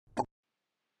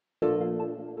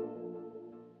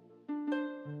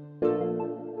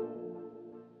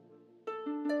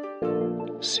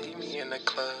See me in the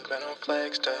club and I'm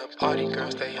flexed up. Party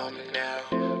girls, they on me now.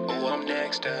 Oh, I'm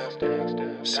next up.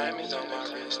 Simon's on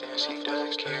my wrist and she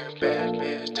don't care. Bad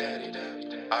bitch, tatted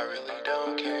up. I really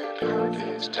don't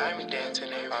care. It's diamond dancing,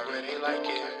 I really like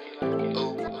it.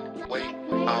 Ooh, wait,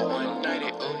 I one night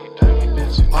it. Ooh, diamond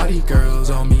dancing. All these girls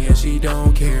on me and she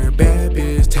don't care. Bad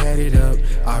bitch, tatted up.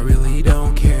 I really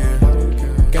don't care.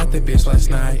 Got the bitch last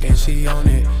night and she on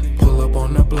it. Pull up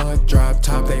on the block, drop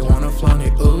top, they wanna flaunt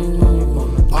it.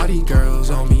 Ooh, all these girls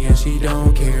on me and she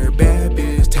don't care. Bad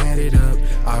bitch, tatted up,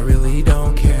 I really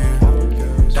don't care.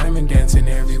 Diamond dancing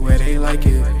everywhere, they like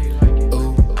it.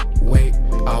 Ooh, wait,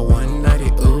 I one night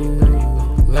it. Ooh,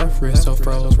 left wrist so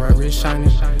froze, right wrist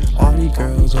shining. All these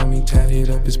girls on me tatted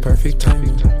up, it's perfect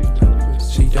timing.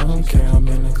 She don't care, I'm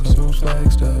in the club, I'm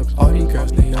flexed up. All these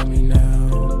girls, they on me now.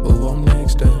 Ooh, I'm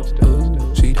next up.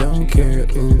 Ooh, she don't care.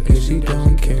 Ooh, and she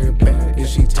don't care. Bad if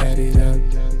she tatted up.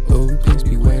 Ooh, please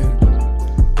beware.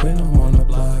 When I'm on the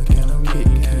block and I'm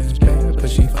getting cash. Bad, but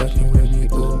she fucking with me.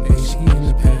 Ooh, and she in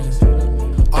the past.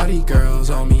 All these girls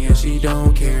on me and she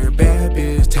don't care. Bad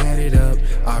bitch tatted up.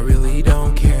 I really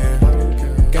don't care.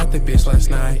 Got the bitch last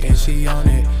night and she on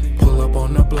it. Pull up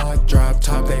on the block, drop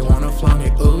top, they wanna flaunt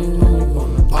it.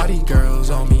 Ooh, all these girls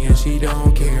on me and she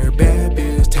don't care. Bad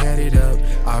bitch tatted up,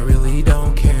 I really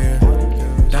don't care.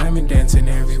 Diamond dancing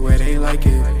everywhere, they like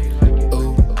it.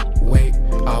 Ooh, wait,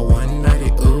 I one night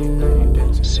it.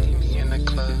 Ooh, see me in the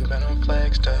club and I'm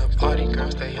flexed up. All these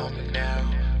girls, they on me now.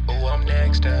 Ooh, I'm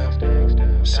next up.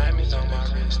 Simon's on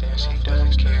my wrist and she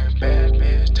don't care. Bad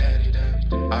bitch tatted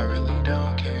up, I really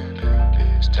don't care.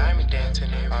 Bitch, diamond dancing,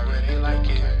 I really like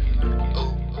it.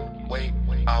 Ooh, wait,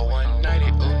 I one night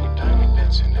it. Ooh, diamond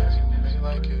dancing, I really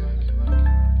like it.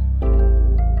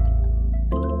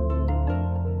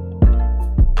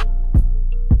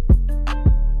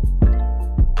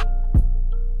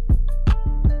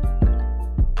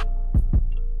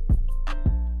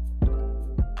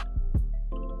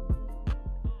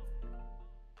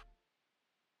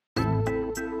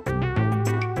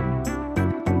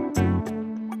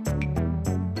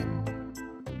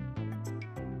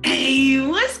 Hey,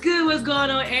 what's good? What's going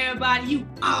on, everybody? You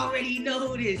already know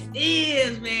who this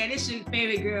is, man. It's your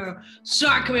favorite girl,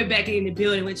 Shark, coming back in the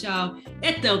building with y'all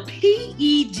at the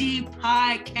PEG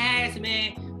podcast,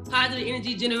 man. Positive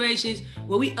Energy Generations,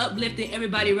 where we uplifting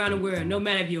everybody around the world, no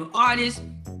matter if you're an artist,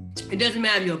 it doesn't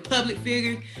matter if you're a public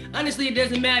figure. Honestly, it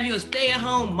doesn't matter if you're a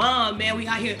stay-at-home mom, man. We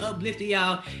out here uplifting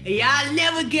y'all. And y'all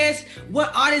never guess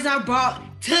what artists I brought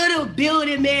to the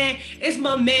building, man. It's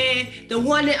my man, the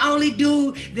one and only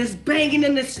dude that's banging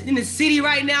in the city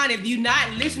right now. And if you're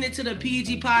not listening to the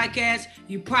PG podcast,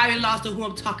 you probably lost to who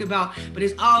I'm talking about. But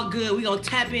it's all good. We're going to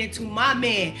tap into my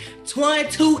man,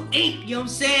 Twan2 Inc. You know what I'm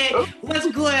saying?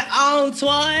 What's going on,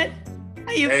 Twan?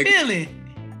 How you feeling?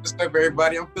 What's up,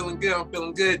 everybody? I'm feeling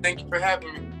good. Thank you for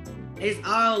having me. It's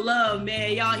all love,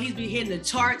 man. Y'all, he's been hitting the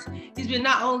charts. He's been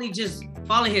not only just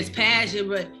following his passion,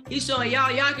 but he's showing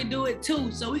y'all can do it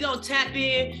too. So we gonna tap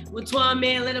in with Twan,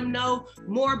 man, let him know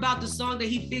more about the song that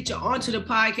he featured onto the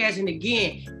podcast. And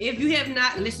again, if you have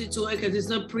not listened to it, because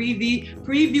it's a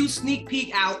preview sneak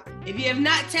peek out, if you have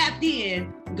not tapped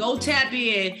in, go tap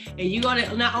in, and you're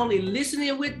gonna not only listen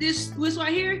in with this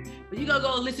right here, but you're gonna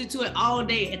go listen to it all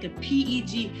day at the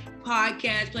PEG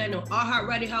podcast, playing on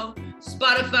iHeartRadio,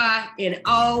 Spotify, and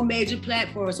all major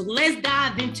platforms. So let's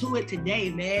dive into it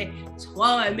today, man.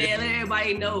 Twan, man, let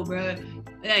everybody know, bro.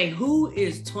 Hey, who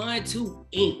is Twan2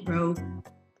 Inc., bro?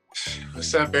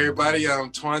 What's up, everybody?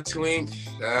 I'm Twan2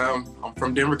 Inc. I'm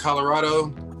from Denver,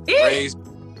 Colorado. Raised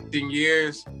 15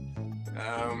 years.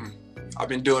 I've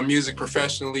been doing music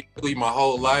professionally my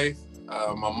whole life.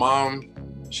 My mom,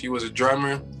 she was a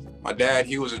drummer. My dad,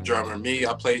 he was a drummer. Me,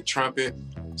 I played trumpet.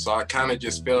 So I kind of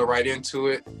just fell right into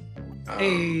it.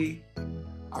 Hey.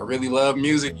 I really love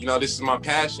music. You know, this is my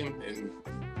passion, and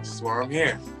this is why I'm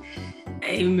here.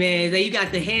 Hey, man, so you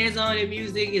got the hands-on in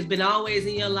music. It's been always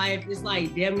in your life. It's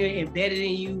like damn near embedded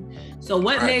in you. So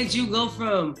what made you go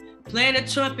from playing the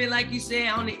trumpet, like you said,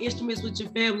 on the instruments with your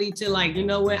family to like, you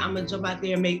know what, I'm going to jump out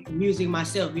there and make music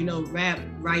myself, you know, rap,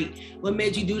 write. What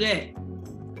made you do that?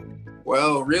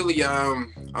 Well, really,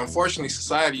 unfortunately,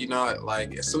 society, you know,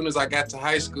 like as soon as I got to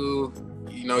high school,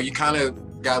 you know, you kind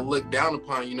of got looked down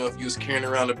upon, you know, if you was carrying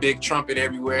around a big trumpet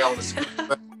everywhere on the school.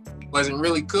 Wasn't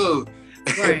really cool.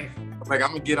 Right. Like, I'm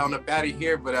gonna get on up out of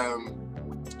here, but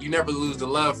you never lose the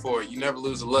love for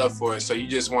it. So you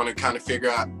just want to kind of figure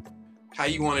out how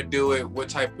you want to do it, what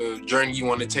type of journey you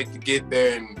want to take to get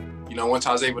there. And, you know, once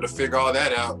I was able to figure all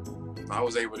that out, I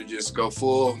was able to just go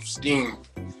full steam.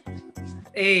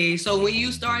 Hey, so when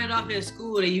you started off in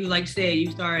school, and you like said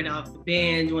you started off the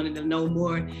band, you wanted to know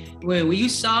more. When you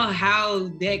saw how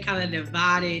that kind of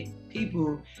divided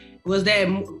people, did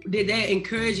that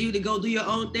encourage you to go do your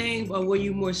own thing, or were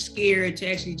you more scared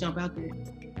to actually jump out there?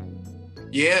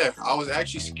 Yeah, I was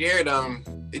actually scared.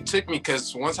 It took me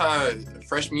because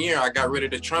freshman year, I got rid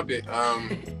of the trumpet.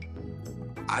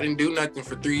 I didn't do nothing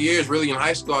for 3 years. Really, in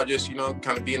high school, I just,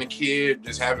 kind of being a kid,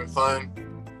 just having fun.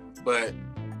 But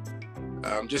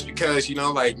just because,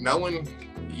 like knowing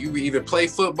you either play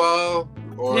football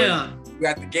or you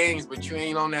got the games, but you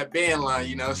ain't on that band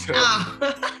line, So,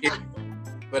 yeah.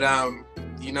 But I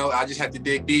just had to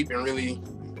dig deep and really,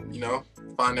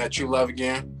 find that true love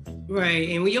again. Right,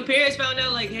 and when your parents found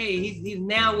out, like, hey, he's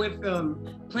now went from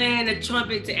playing the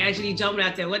trumpet to actually jumping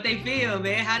out there, what they feel,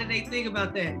 man? How did they think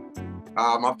about that?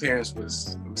 My parents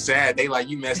was sad. They like,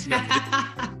 you messing up.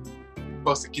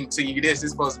 Supposed to continue this.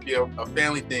 It's supposed to be a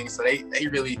family thing. So they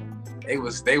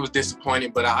was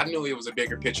disappointed, but I knew it was a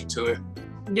bigger picture to it.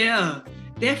 Yeah,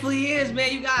 definitely is,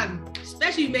 man. You got,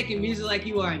 especially making music like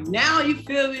you are now, you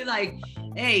feel me? Like,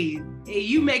 hey,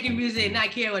 you making music and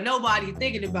not caring what nobody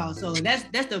thinking about. So that's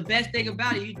the best thing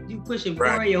about it. You pushing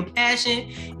forward your passion.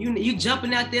 You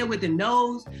jumping out there with the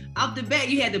nose. Off the bat,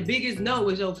 you had the biggest no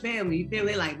with your family. You feel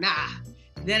me? Like, nah,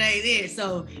 that ain't it.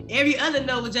 So every other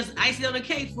no was just icing on the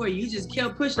cake for you. You just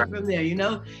kept pushing from there,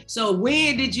 So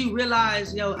when did you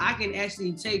realize, I can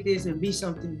actually take this and be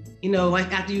something,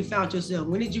 like after you found yourself?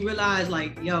 When did you realize,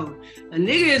 like, a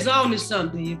nigga is on to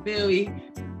something, you feel me?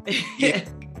 Yeah.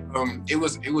 It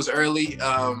was early.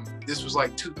 This was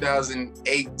like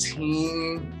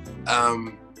 2018.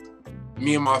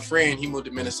 Me and my friend, he moved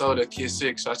to Minnesota, Kid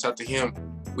 6. Shouts out to him.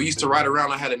 We used to ride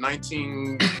around. I had a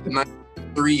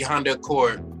 1993 Honda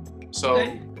Accord. So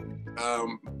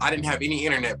I didn't have any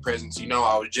internet presence.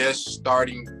 I was just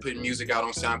starting putting music out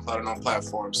on SoundCloud and on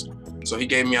platforms. So he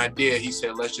gave me an idea. He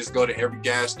said, let's just go to every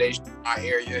gas station in our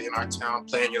area, in our town,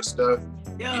 playing your stuff.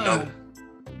 Yeah.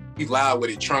 We loud with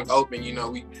it, trunk open,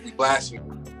 we blasting.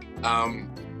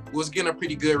 Was getting a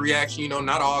pretty good reaction,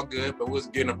 not all good, but was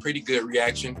getting a pretty good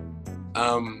reaction.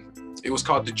 It was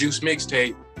called the Juice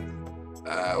Mixtape.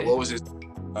 What was his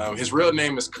real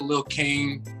name is Khalil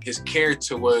King. His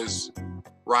character was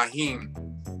Raheem.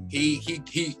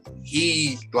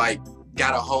 He like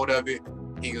got a hold of it.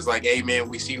 He was like, hey man,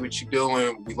 we see what you're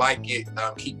doing. We like it.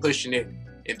 Keep pushing it.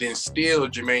 And then still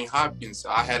Jermaine Hopkins.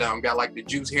 I had got like the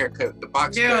Juice haircut, the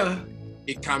box cut.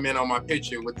 He comment on my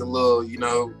picture with the little,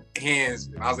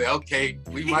 hands. And I was like, okay,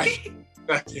 we might.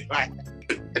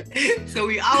 So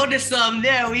we own to something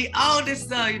there. We own to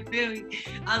something, you feel me?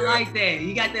 I like that.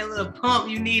 You got that little pump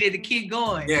you needed to keep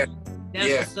going. Yeah.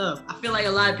 That's what's up. I feel like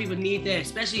a lot of people need that,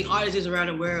 especially artists around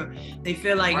the world. They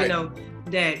feel like,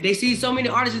 that they see so many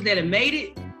artists that have made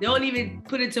it. They don't even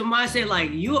put it to mindset like,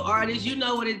 you an artist, you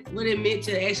know what it meant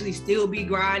to actually still be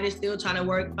grinding, still trying to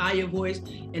work, find your voice.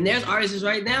 And there's artists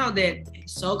right now that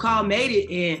so-called made it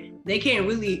and they can't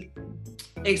really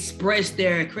express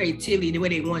their creativity the way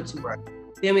they want to. Right.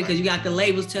 Because you got the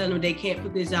labels telling them they can't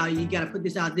put this out, you gotta put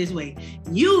this out this way.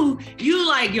 You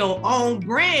like your own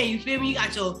brand, you feel me? You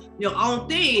got your own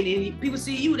thing, and people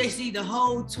see you, they see the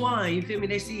whole twine, you feel me?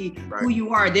 They see who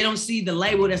you are. They don't see the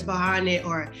label that's behind it,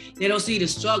 or they don't see the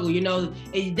struggle, and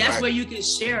that's where you can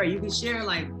share. You can share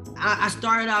like, I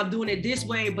started out doing it this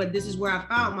way, but this is where I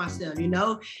found myself, And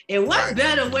what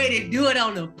better way to do it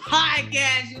on the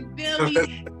podcast, you feel me?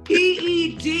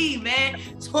 PED, man.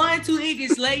 22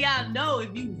 Ink let y'all know if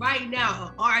you right now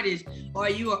an artist or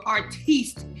you an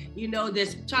artiste,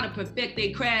 that's trying to perfect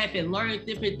their craft and learn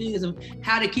different things of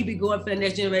how to keep it going for the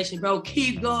next generation, bro.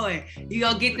 Keep going. You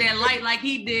gonna get that light like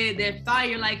he did, that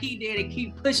fire like he did, and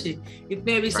keep pushing. You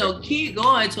feel me? Right. So keep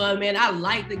going to it, man. I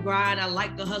like the grind. I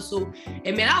like the hustle.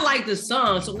 And man, I like the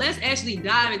song. So let's actually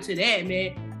dive into that,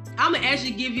 man. I'm gonna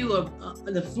actually give you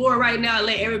the floor right now and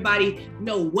let everybody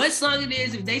know what song it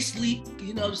is if they sleep.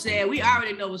 You know what I'm saying? We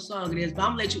already know what song it is, but I'm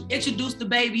gonna let you introduce the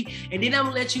baby, and then I'm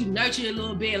gonna let you nurture it a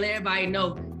little bit and let everybody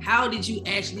know how did you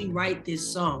actually write this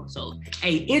song. So,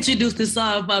 hey, introduce the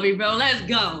song for me, bro. Let's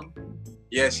go.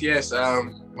 Yes.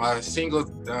 My single,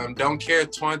 Don't Care,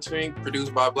 22 Ink,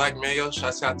 produced by Black Mayo.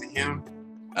 Shouts out to him.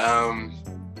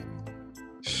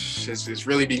 It's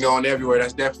really been going everywhere.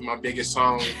 That's definitely my biggest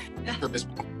song to this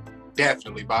point.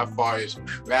 Definitely, by far, is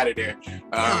out of there.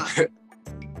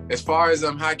 As far as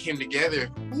how it came together,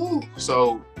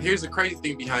 so here's the crazy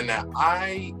thing behind that.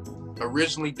 I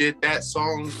originally did that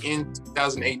song in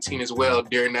 2018 as well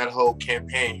during that whole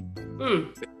campaign.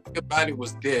 The thing about it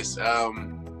was this. I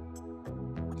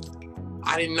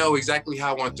didn't know exactly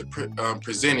how I wanted to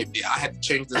present it. I had to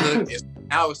change the hook.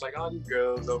 now it's like all these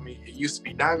girls on me. It used to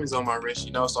be diamonds on my wrist,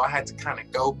 you know. So I had to kind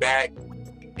of go back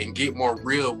and get more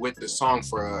real with the song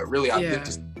for really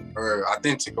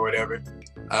authentic or whatever.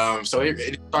 So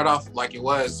it started off like it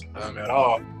was at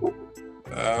all.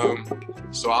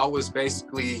 So I was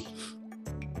basically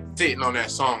sitting on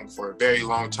that song for a very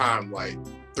long time, like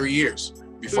 3 years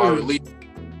before I released it.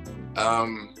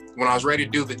 When I was ready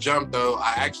to do the jump though,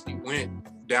 I actually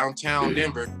went downtown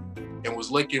Denver and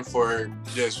was looking for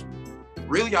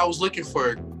I was looking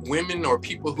for women or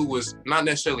people who was not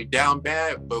necessarily down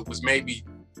bad, but was maybe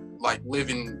like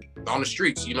living on the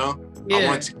streets, you know? Yeah. I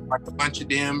wanted to like a bunch of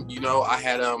them, you know. I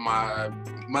had my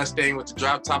Mustang with the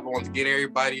drop top. I wanted to get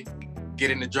everybody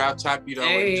get in the drop top, you know.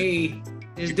 Hey,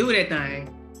 just do that thing.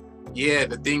 Yeah,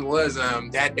 the thing was,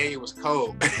 that day it was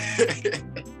cold.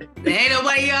 There ain't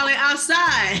nobody yelling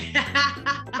outside.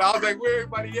 I was like, where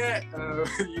everybody at?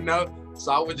 You know?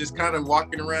 So I was just kind of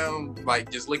walking around, like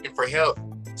just looking for help.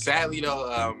 Sadly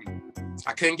though,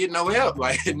 I couldn't get no help.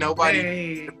 Like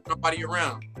nobody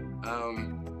around.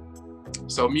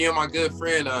 So me and my good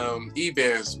friend,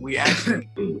 Ebens, we actually,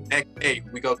 next day,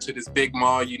 we go to this big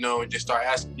mall, you know, and just start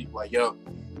asking people like, yo,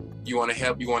 you want to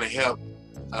help? You want to help?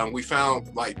 We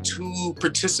found like 2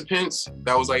 participants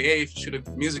that was like, hey, if you shoot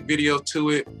a music video to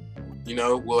it, you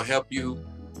know, we'll help you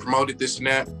promote it, this and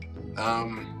that.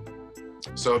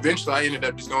 So eventually I ended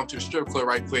up just going to the strip club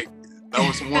right quick. That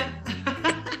was some one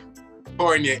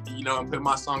recording it, you know, and putting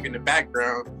my song in the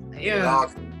background. Yeah.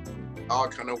 All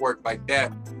kind of worked like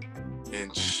that.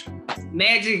 And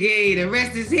magic, hey, the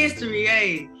rest is history,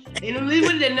 hey. And we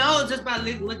wouldn't have known just by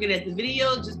looking at the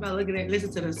video, just by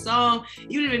listening to the song.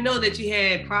 You didn't even know that you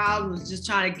had problems just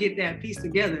trying to get that piece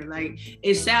together. Like,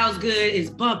 it sounds good, it's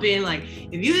bumping. Like,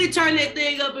 if you didn't turn that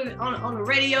thing up on the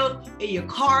radio in your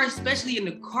car, especially in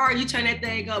the car, you turn that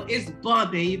thing up, it's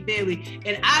bumping, you feel me?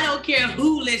 And I don't care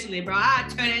who listening, bro. I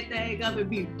turn that thing up and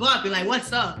be bumping. Like,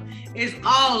 what's up? It's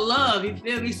all love, you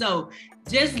feel me? So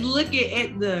just looking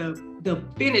at the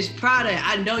finished product,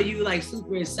 I know you like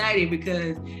super excited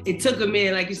because it took a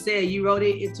minute. Like you said, you wrote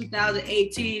it in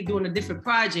 2018 doing a different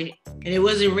project and it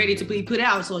wasn't ready to be put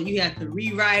out. So you had to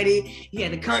rewrite it. You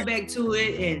had to come back to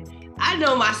it. And I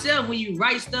know myself, when you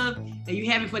write stuff and you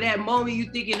have it for that moment,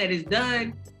 you thinking that it's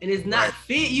done and it's not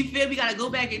fit, you feel me? Gotta go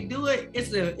back and do it.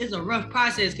 It's a rough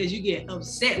process because you get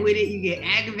upset with it. You get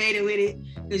aggravated with it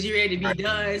because you're ready to be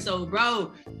done. So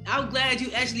bro, I'm glad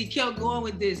you actually kept going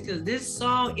with this because this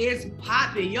song is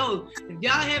popping. Yo, if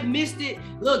y'all have missed it,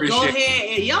 look, go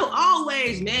ahead and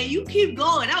always, man, you keep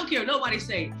going. I don't care what nobody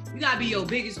say. You gotta be your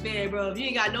biggest fan, bro. If you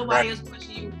ain't got nobody else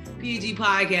pushing you, PEG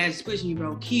Podcast is pushing you,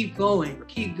 bro. Keep going,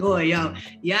 yo.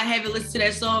 Y'all haven't listened to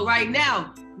that song right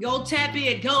now. Go tap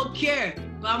in, Don't Care.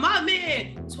 But my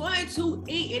man, 22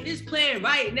 Ink, and it's playing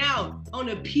right now on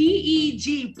the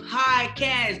PEG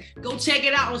Podcast. Go check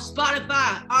it out on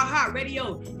Spotify,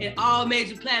 iHeartRadio, and all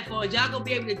major platforms. Y'all gonna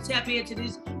be able to tap into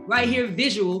this right here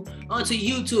visual onto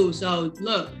YouTube. So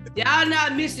look, y'all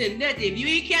not missing nothing. If you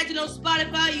ain't catching on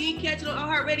Spotify, you ain't catching on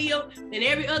iHeartRadio, and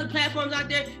every other platforms out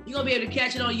there, you're gonna be able to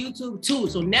catch it on YouTube too.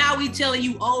 So now we telling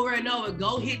you over and over,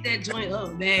 go hit that joint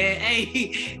up, man.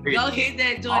 Hey, go hit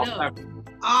that joint up.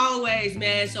 Always,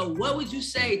 man. So what would you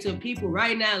say to people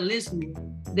right now listening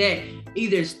that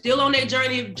either still on their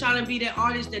journey of trying to be that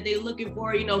artist that they're looking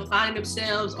for, you know, finding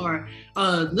themselves, or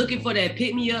looking for that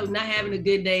pick me up, not having a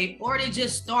good day, or they're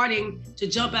just starting to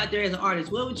jump out there as an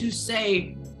artist? What would you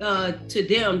say to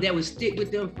them that would stick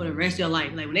with them for the rest of their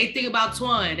life? Like when they think about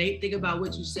Twan, they think about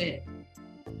what you said.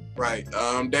 Right.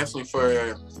 Definitely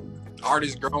for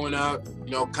artists growing up,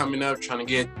 you know, coming up, trying to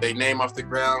get their name off the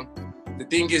ground. The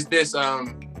thing is this,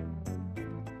 the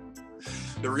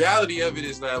reality of it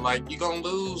is that like you're gonna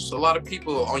lose a lot of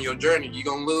people on your journey. You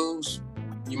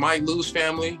might lose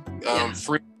family,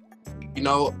 friends. You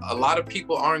know, a lot of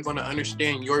people aren't gonna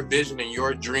understand your vision and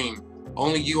your dream.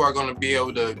 Only you are gonna be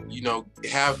able to, you know,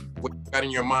 have what you got in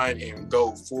your mind and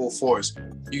go full force.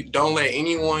 You don't let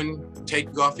anyone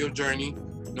take you off your journey.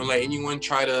 Don't let anyone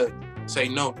try to say,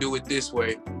 no, do it this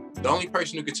way. The only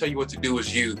person who can tell you what to do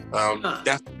is you.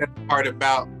 That's the part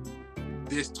about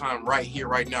this time right here,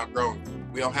 right now, growing.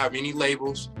 We don't have any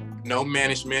labels, no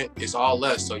management. It's all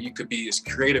us. So you could be as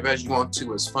creative as you want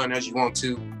to, as fun as you want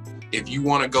to. If you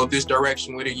want to go this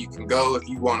direction with it, you can go. If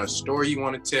you want a story you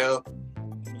want to tell,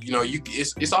 you know,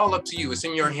 it's all up to you. It's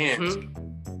in your hands.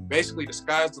 Mm-hmm. Basically, the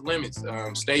sky's the limit.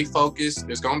 Stay focused.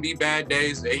 There's gonna be bad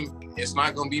days. It's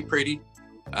not gonna be pretty.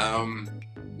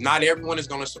 Not everyone is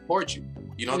gonna support you.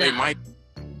 You know, they might,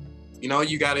 you know,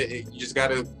 you just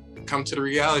gotta come to the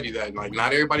reality that like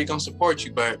not everybody gonna support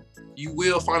you, but you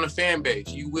will find a fan base.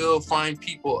 You will find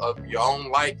people of your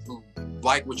own like who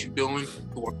like what you're doing,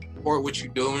 who will support what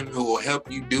you're doing, who will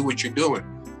help you do what you're doing.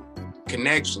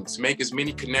 Connections, make as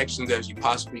many connections as you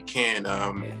possibly can.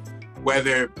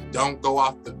 Whether don't go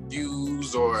off the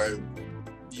views or,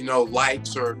 you know,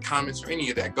 likes or comments or any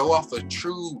of that. Go off of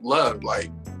true love,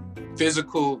 like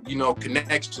physical, you know,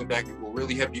 connections that will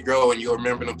really help you grow and you'll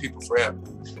remember them people forever.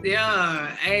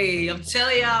 Yeah, hey, I'm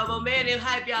telling y'all, my man, them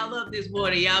hype y'all up this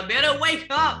morning. Y'all better wake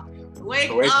up.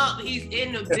 Wake up. He's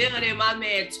in the building. My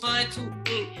man, Twan2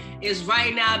 Inc. is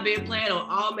right now being played on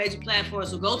all major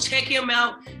platforms. So go check him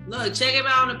out. Look, check him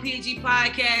out on the PG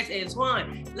Podcast. And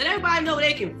Twan, let everybody know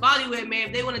they can follow you at, man.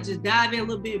 If they want to just dive in a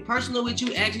little bit personal with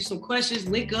you, ask you some questions,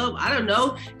 link up, I don't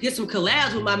know, get some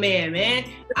collabs with my man.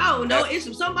 I don't know.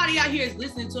 It's somebody out here is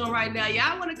listening to him right now.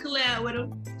 Y'all want to collab with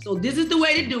him. So this is the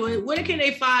way to do it. Where can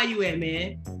they follow you at,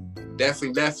 man?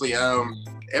 Definitely.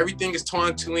 Everything is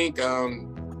Twan2 Inc.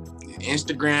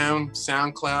 Instagram,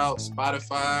 SoundCloud,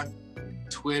 Spotify,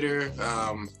 Twitter,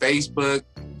 Facebook,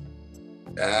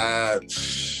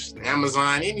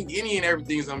 Amazon, any and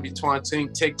everything is gonna be Twan2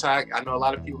 Inc. TikTok. I know a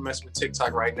lot of people messing with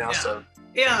TikTok right now, so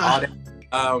all that.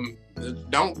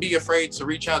 Don't be afraid to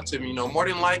reach out to me. You know, more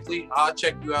than likely, I'll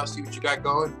check you out, see what you got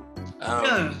going.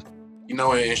 You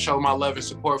know, and show my love and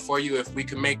support for you. If we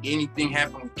can make anything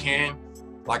happen, we can.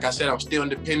 Like I said, I'm still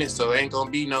independent, so it ain't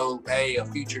gonna be no, hey, a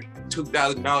future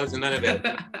 $2,000 and none of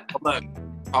that. Look,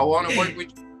 I want to work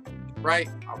with you, right?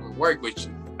 I'm gonna work with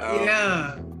you.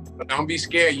 But don't be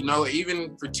scared. You know,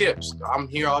 even for tips, I'm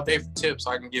here all day for tips.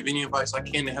 I can give any advice I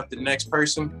can to help the next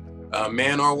person,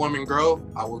 man or woman, grow.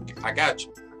 I got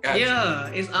you.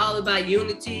 It's all about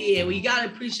unity, and we gotta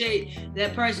appreciate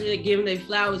that person that giving their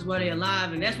flowers while they're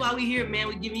alive, and that's why we here, man.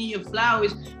 We giving you your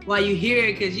flowers while you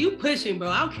here, cause you pushing, bro.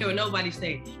 I don't care what nobody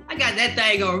say. I got that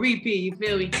thing on repeat. You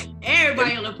feel me?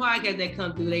 Everybody on the podcast that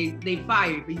come through, they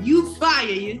fire, but you fire.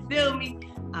 You feel me?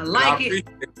 I like it.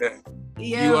 That.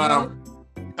 Yeah.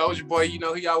 Told you, boy, you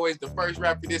know, he always the first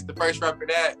rapper this, the first rapper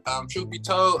that. Truth be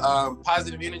told,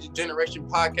 Positive Energy Generation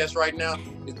podcast right now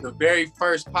is the very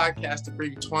first podcast to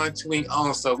bring Twan2 Inc.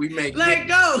 on. So we make let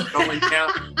go going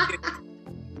down.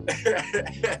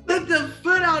 Put the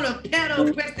foot on the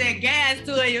pedal, press that gas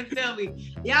to it, you feel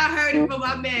me? Y'all heard it from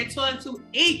my man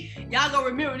Twan2 Inc. Y'all gonna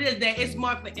remember this, that it's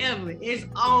marked forever. It's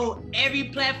on every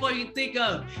platform you think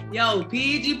of. Yo,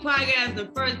 PG Podcast, the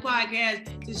first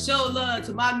podcast to show love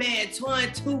to my man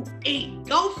Twan2 Inc.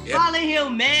 Go follow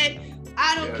him, man.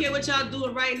 I don't care what y'all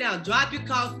doing right now. Drop your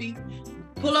coffee,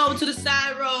 pull over to the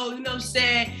side road, you know what I'm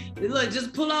saying? Look,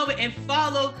 just pull over and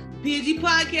follow PG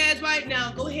Podcast right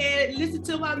now. Go ahead, listen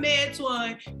to my man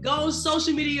Twan. Go on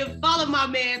social media, follow my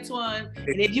man Twan.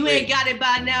 And if you ain't got it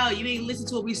by now, you ain't listened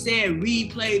to what we said,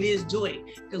 replay this joint.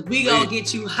 Because we gonna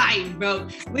get you hyped, bro.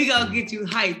 We gonna get you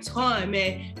hyped, Twan,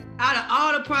 man. Out of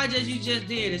all the projects you just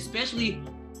did, especially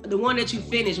the one that you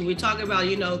finished, when we're talking about,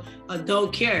 you know,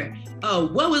 Don't Care.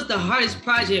 What was the hardest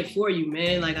project for you,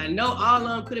 man? Like, I know all of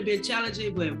them could have been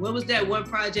challenging, but what was that one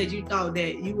project you thought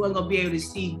that you weren't gonna be able to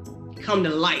see come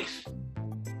to life?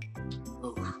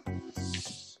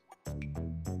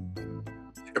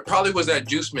 It probably was that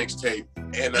Juice mixtape,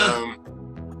 and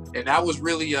that was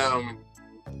really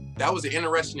that was an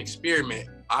interesting experiment.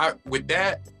 I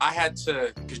had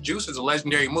to, because Juice is a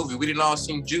legendary movie. We didn't all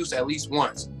seen Juice at least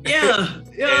once. And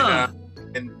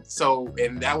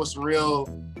that was some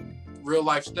real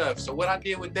life stuff. So what I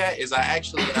did with that is I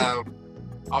actually I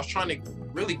was trying to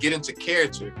really get into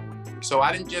character. So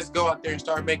I didn't just go out there and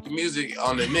start making music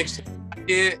on the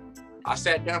mixtape. I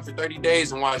sat down for 30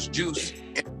 days and watched Juice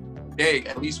every day,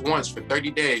 at least once for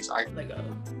 30 days. I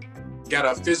got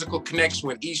a physical connection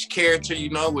with each character,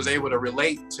 you know, was able to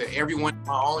relate to everyone in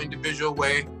my own individual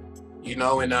way, you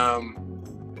know, and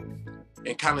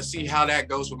kind of see how that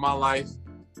goes with my life.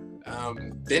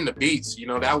 Then the beats, you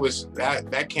know,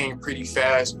 that came pretty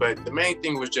fast, but the main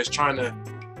thing was just trying to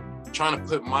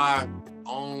put my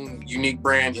own unique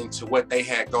brand into what they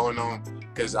had going on,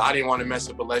 because I didn't want to mess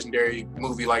up a legendary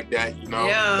movie like that, you know.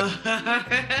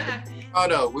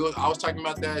 I was talking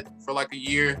about that for like a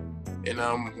year, and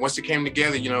once it came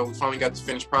together, you know, we finally got the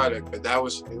finished product, but it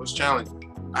was challenging.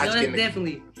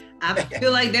 Definitely. I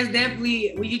feel like that's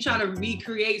definitely when you try to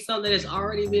recreate something that's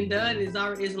already been done, is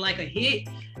like a hit.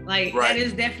 Like that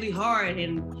is definitely hard.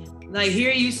 And like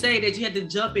hearing you say that you had to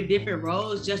jump in different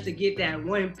roles just to get that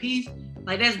one piece,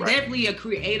 Like that's definitely a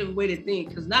creative way to think,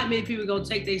 because not many people gonna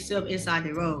take themselves inside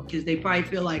their role because they probably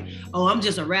feel like, oh, I'm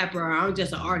just a rapper or I'm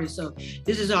just an artist, so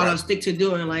this is all I'll stick to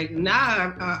doing. Like,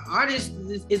 nah, artist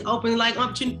is open like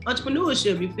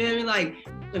entrepreneurship. You feel me? Like,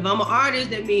 if I'm an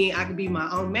artist, that means I can be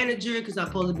my own manager because I'm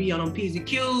supposed to be on P's and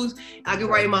Q's. I can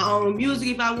write my own music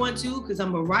if I want to because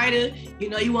I'm a writer. You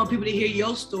know, you want people to hear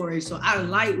your story. So I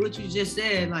like what you just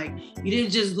said. Like, you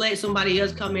didn't just let somebody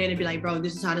else come in and be like, bro,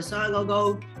 this is how the song gonna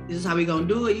go. This is how we gonna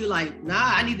do it. You like,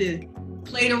 nah, I need to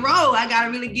play the role. I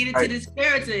gotta really get into this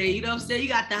character. You know what I'm saying? You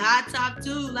got the high top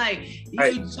too. Like,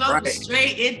 you jump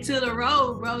straight into the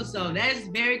role, bro. So that's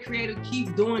very creative.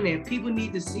 Keep doing that. People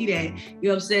need to see that. You know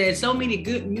what I'm saying? So many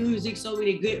good music, so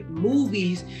many good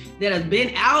movies that have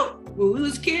been out when we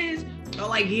was kids are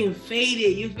like getting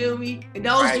faded. You feel me? And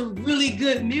those are really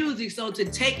good music. So to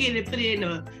take it and put it in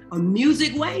a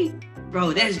music way,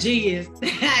 bro, that's genius. Yo,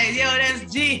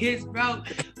 that's genius, bro.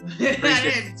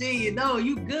 That's genius. No,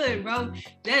 you good, bro.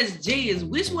 That's genius.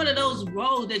 Which one of those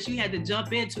roles that you had to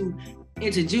jump into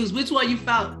Juice, which one you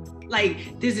felt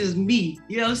like, this is me?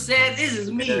 You know what I'm saying? This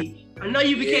is me. I know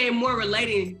you became more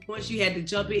relating once you had to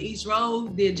jump in each role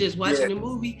than just watching the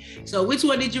movie. So which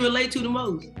one did you relate to the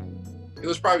most? It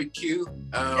was probably Q.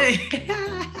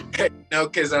 No,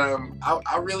 because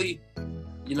I really,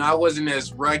 you know, I wasn't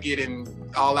as rugged and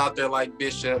all out there like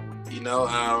Bishop, you know,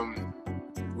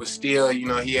 was still, you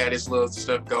know, he had his little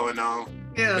stuff going on.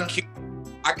 Yeah. Q,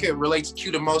 I could relate to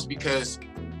Q the most because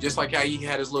just like how he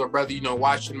had his little brother, you know,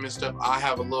 watching him and stuff, I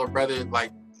have a little brother,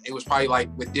 like, it was probably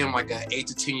like with them, like a 8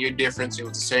 to 10 year difference. It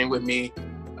was the same with me.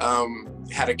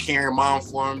 Had a caring mom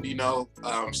for him, you know,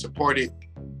 supported,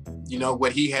 you know,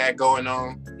 what he had going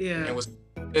on. Yeah. And was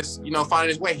just, you know, finding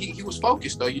his way. He was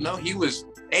focused though, you know, he was,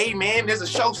 hey man, there's a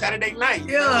show Saturday night.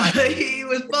 Yeah, like, he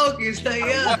was focused.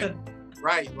 Yeah.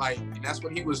 Right, like, and that's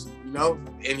what he was, you know,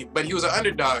 but he was an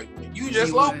underdog. You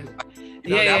just local.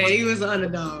 You know, he was an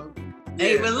underdog. Yeah.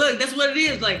 Hey, but look, that's what it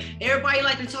is. Like, everybody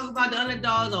like to talk about the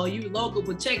underdogs, oh, you local,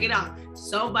 but check it out.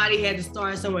 Somebody had to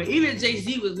start somewhere. Even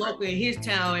Jay-Z was local in his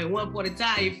town at one point in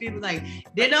time. You feel me? Like,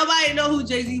 did nobody know who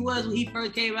Jay-Z was when he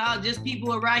first came out? Just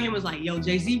people around him was like, yo,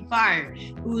 Jay-Z fired.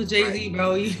 Who's Jay-Z,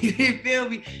 bro? You feel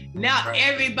me? Now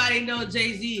everybody knows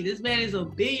Jay-Z. This man is a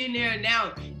billionaire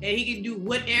now, and he can do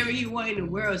whatever he wants in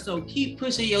the world. So keep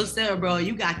pushing yourself, bro.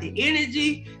 You got the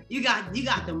energy. You got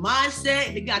the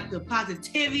mindset, you got the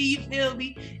positivity, you feel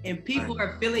me? And people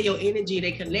are feeling your energy,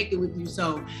 they connected with you.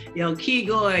 So, yo, keep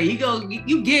going.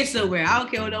 You get somewhere. I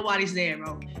don't care what nobody's saying,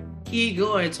 bro. Keep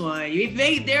going, Twine. If you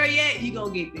ain't there yet, you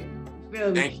gonna get there. You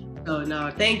feel me? So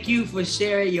no, thank you for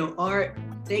sharing your art.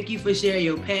 Thank you for sharing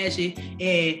your passion.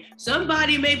 And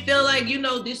somebody may feel like, you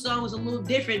know, this song was a little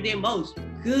different than most.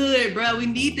 Good, bro. We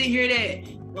need to hear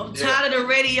that. I'm tired of the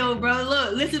radio, bro.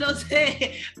 Look, listen to what I'm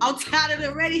saying. I'm tired of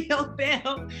the radio,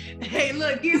 fam. Hey,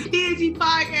 look, get PNG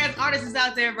podcast artists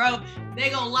out there, bro. They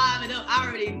gonna live it up. I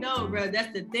already know, bro.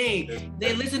 That's the thing.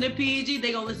 They listen to PNG,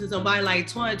 they gonna listen to somebody like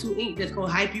 22 Inc. that's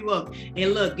gonna hype you up.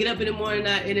 And look, get up in the morning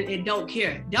and don't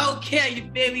care. Don't care,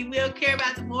 you feel me? We don't care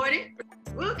about the morning.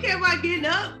 We don't care about getting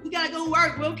up. We gotta go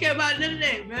work. We don't care about none of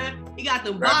that, man. He got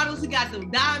them bottles, he got them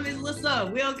diamonds. What's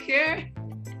up? We don't care.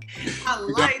 I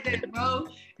like that, bro.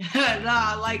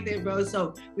 I like that, bro.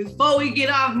 So before we get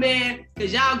off, man,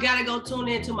 because y'all gotta go tune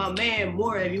in to my man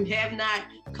more. If you have not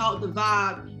caught the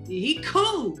vibe, he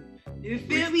cool. You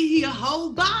feel me? He a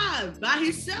whole vibe by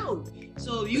himself.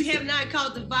 So if you have not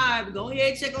caught the vibe, go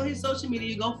ahead and check on his social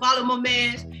media. Go follow my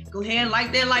man. Go ahead and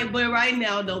like that like button right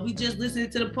now. Don't be just listening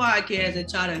to the podcast and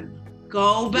try to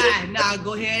go by. Nah,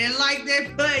 go ahead and like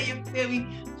that button. You feel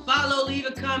me? Follow, leave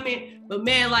a comment. But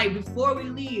man, like before we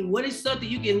leave, what is something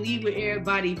you can leave with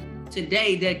everybody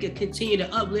today that could continue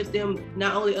to uplift them,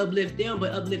 not only uplift them,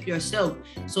 but uplift yourself,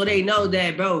 so they know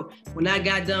that, bro, when I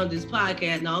got done this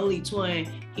podcast, not only Twin,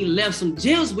 he left some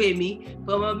gems with me,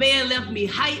 but my man left me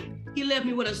hype. He left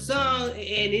me with a song, and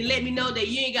he let me know that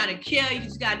you ain't gotta care, you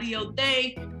just gotta do your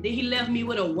thing. Then he left me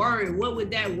with a word. What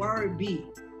would that word be?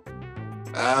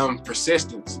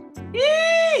 Persistence.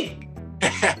 Yeah.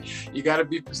 You got to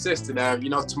be persistent. You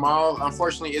know, tomorrow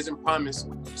unfortunately isn't promised.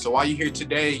 So while you're here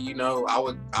today, you know, I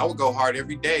would go hard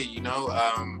every day. You know,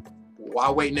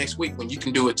 why wait next week when you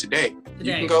can do it today?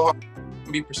 You can go hard,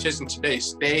 be persistent today.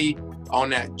 Stay on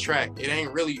that track. It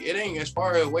ain't as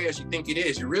far away as you think it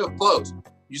is. You're real close.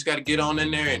 You just got to get on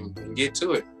in there and get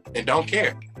to it, and don't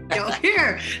care. Don't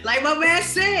care. Like my man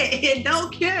said, it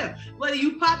don't care. Whether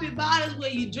you popping bottles,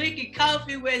 whether you drinking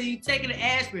coffee, whether you taking an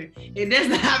aspirin, it does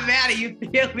not matter. You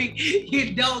feel me?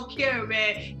 You don't care,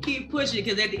 man. Keep pushing,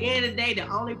 because at the end of the day, the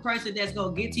only person that's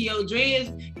gonna get to your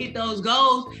dreams, hit those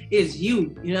goals, is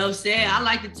you. You know what I'm saying? I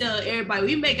like to tell everybody,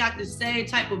 we may got the same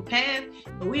type of path,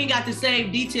 but we ain't got the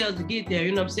same details to get there.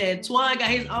 You know what I'm saying? Twan got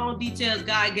his own details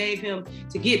God gave him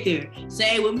to get there.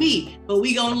 Same with me, but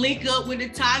we gonna link up when the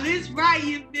time is right.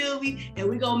 You feel me? And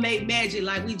we gonna make magic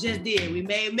like we just did. We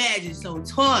made magic. So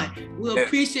Twan, we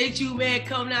appreciate you, man,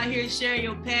 coming out here and sharing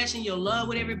your passion, your love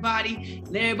with everybody.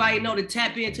 Let everybody know to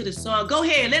tap into the song. Go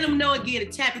ahead, let them know again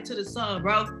to tap into the song,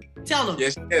 bro. Tell them.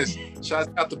 Yes. Shout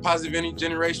out to Positive Energy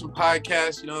Generation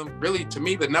podcast. You know, really, to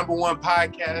me, the #1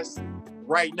 podcast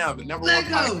right now. The #1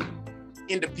 podcast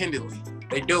independently.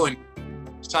 They doing.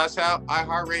 Shouts out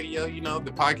iHeartRadio. You know,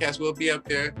 the podcast will be up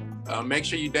there. Make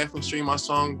sure you definitely stream my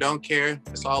song, Don't Care.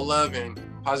 It's all love and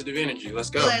positive energy. Let's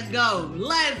go. Let's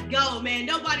go, man.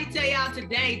 Nobody tell y'all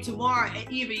today, tomorrow,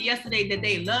 and even yesterday that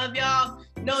they love y'all.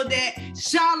 Know that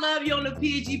Shaw love you on the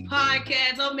PG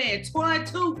podcast. Oh, man,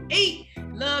 22-8.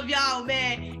 Love y'all,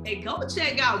 man. And go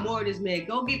check out more of this, man.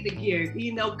 Go get the gear.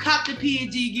 You know, cop the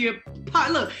PG gear.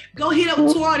 Look, go hit up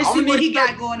Twan and see what he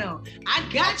got going on. I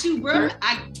got you, bro.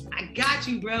 I got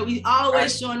you, bro. We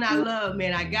always showing our love,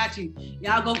 man. I got you.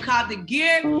 Y'all go cop the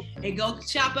gear and go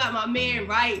chop out my man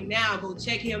right now. Go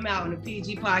check him out on the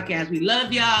PG podcast. We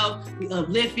love y'all. We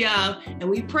uplift y'all. And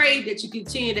we pray that you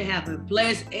continue to have a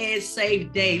blessed and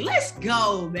safe day. Let's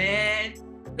go, man.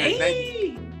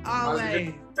 Hey,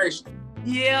 always.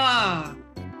 Yeah.